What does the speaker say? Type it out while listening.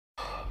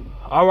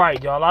All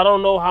right, y'all. I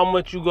don't know how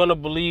much you're gonna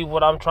believe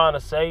what I'm trying to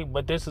say,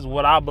 but this is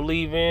what I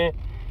believe in.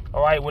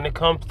 All right, when it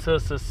comes to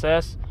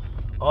success,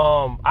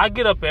 I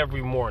get up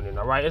every morning.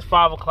 All right, it's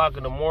 5 o'clock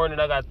in the morning.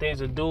 I got things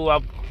to do.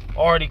 I've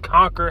already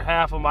conquered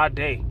half of my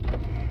day.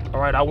 All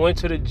right, I went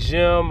to the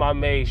gym. I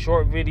made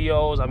short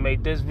videos. I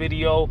made this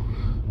video.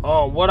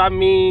 What I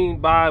mean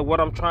by what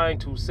I'm trying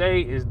to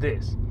say is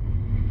this: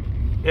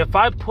 if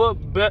I put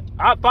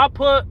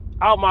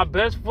out my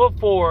best foot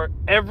forward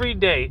every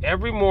day,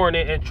 every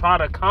morning, and try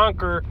to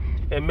conquer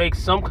and make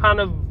some kind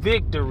of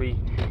victory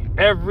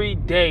every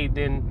day,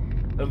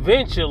 then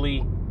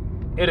eventually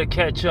it'll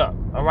catch up.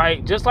 All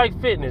right, just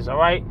like fitness. All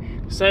right,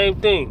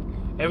 same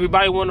thing.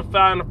 Everybody want to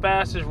find the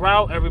fastest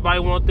route. Everybody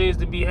want things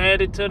to be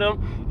handed to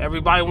them.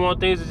 Everybody want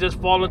things to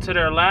just fall into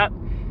their lap.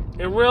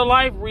 In real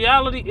life,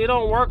 reality, it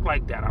don't work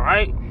like that. All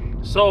right,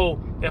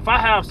 so if I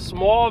have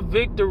small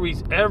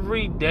victories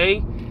every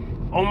day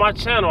on my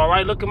channel, all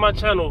right, look at my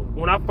channel.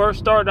 When I first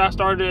started, I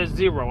started at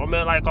 0. I'm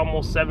at like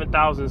almost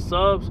 7,000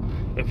 subs.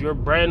 If you're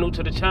brand new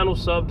to the channel,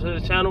 sub to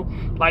the channel,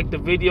 like the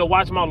video,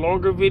 watch my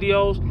longer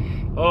videos.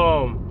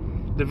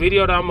 The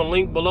video that I'm gonna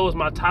link below is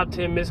my top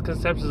 10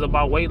 misconceptions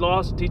about weight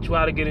loss, teach you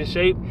how to get in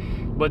shape.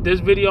 But this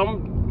video,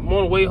 I'm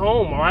on the way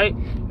home, all right,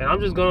 and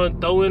I'm just gonna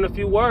throw in a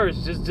few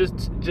words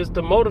just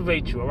to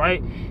motivate you. All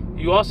right,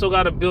 you also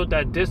got to build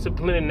that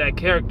discipline and that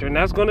character, and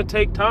that's gonna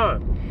take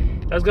time.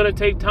 That's gonna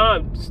take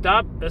time.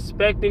 Stop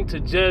expecting to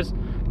just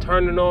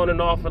turn it on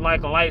and off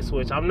like a light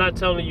switch. I'm not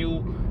telling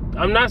you,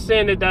 I'm not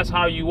saying that that's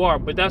how you are,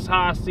 but that's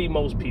how I see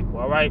most people.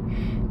 All right,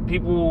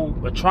 people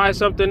try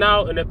something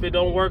out, and if it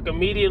don't work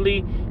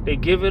immediately, they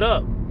give it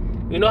up.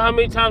 You know how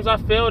many times I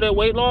failed at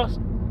weight loss?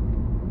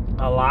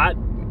 A lot.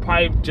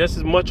 Probably just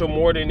as much or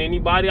more than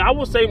anybody. I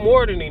would say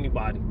more than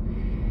anybody,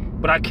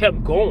 but I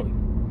kept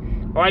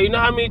going. All right, you know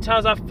how many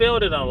times I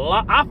failed at a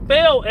lot? I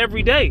fail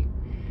every day,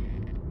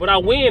 but I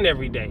win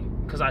every day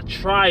because I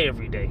try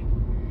every day.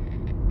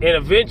 And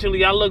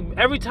eventually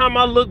every time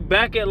I look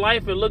back at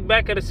life and look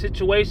back at a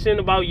situation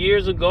about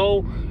years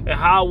ago and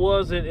how I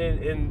was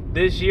in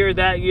this year,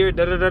 that year,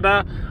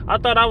 I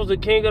thought I was the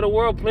king of the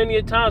world plenty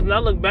of times. And I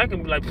look back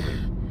and be like,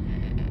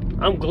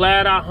 I'm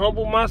glad I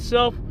humbled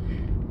myself,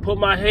 put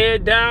my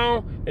head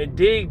down and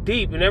dig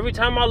deep. And every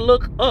time I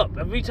look up,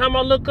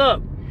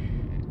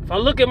 if I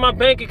look at my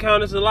bank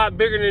account, it's a lot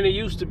bigger than it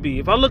used to be.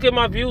 If I look at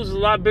my views, it's a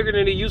lot bigger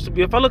than it used to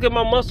be. If I look at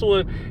my muscle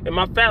and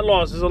my fat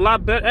loss, it's a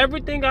lot better.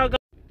 Everything I got.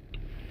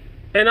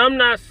 And I'm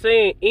not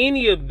saying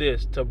any of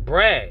this to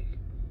brag.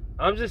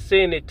 I'm just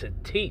saying it to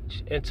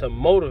teach and to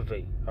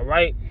motivate, all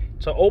right?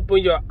 To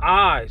open your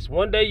eyes.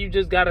 One day you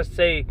just got to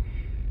say,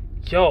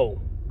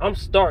 yo, I'm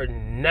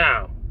starting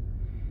now.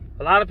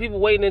 A lot of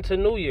people waiting into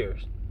New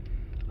Year's.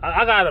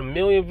 I got a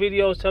million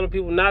videos telling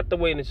people not to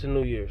wait into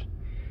New Year's.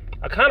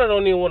 I kind of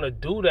don't even want to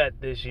do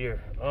that this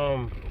year.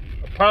 I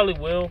probably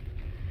will.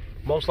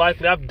 Most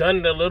likely. I've done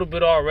it a little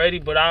bit already,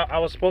 but I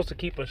was supposed to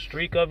keep a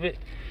streak of it.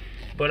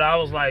 But I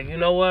was like, you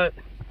know what?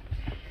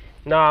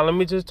 Nah, let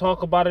me just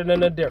talk about it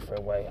in a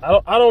different way.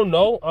 I don't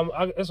know.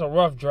 It's a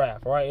rough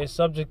draft, right? It's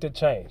subject to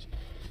change.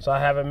 So I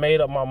haven't made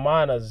up my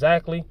mind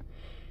exactly.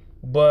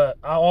 But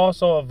I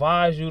also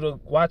advise you to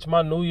watch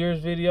my New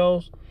Year's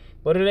videos.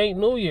 But it ain't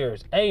New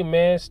Year's. Hey,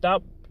 man,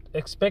 stop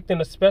expecting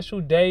a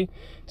special day.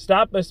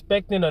 Stop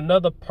expecting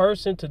another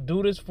person to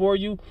do this for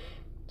you.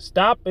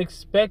 Stop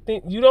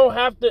expecting. You don't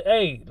have to,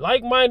 hey,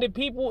 like-minded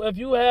people, if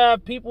you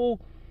have people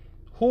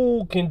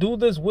who can do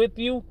this with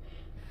you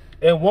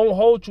and won't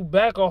hold you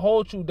back or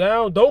hold you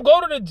down, don't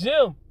go to the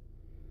gym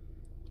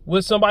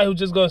with somebody who's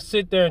just going to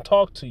sit there and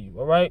talk to you,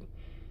 all right?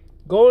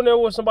 Go in there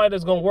with somebody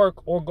that's going to work,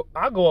 or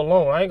I go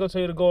alone. I ain't going to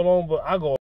tell you to go alone, but I go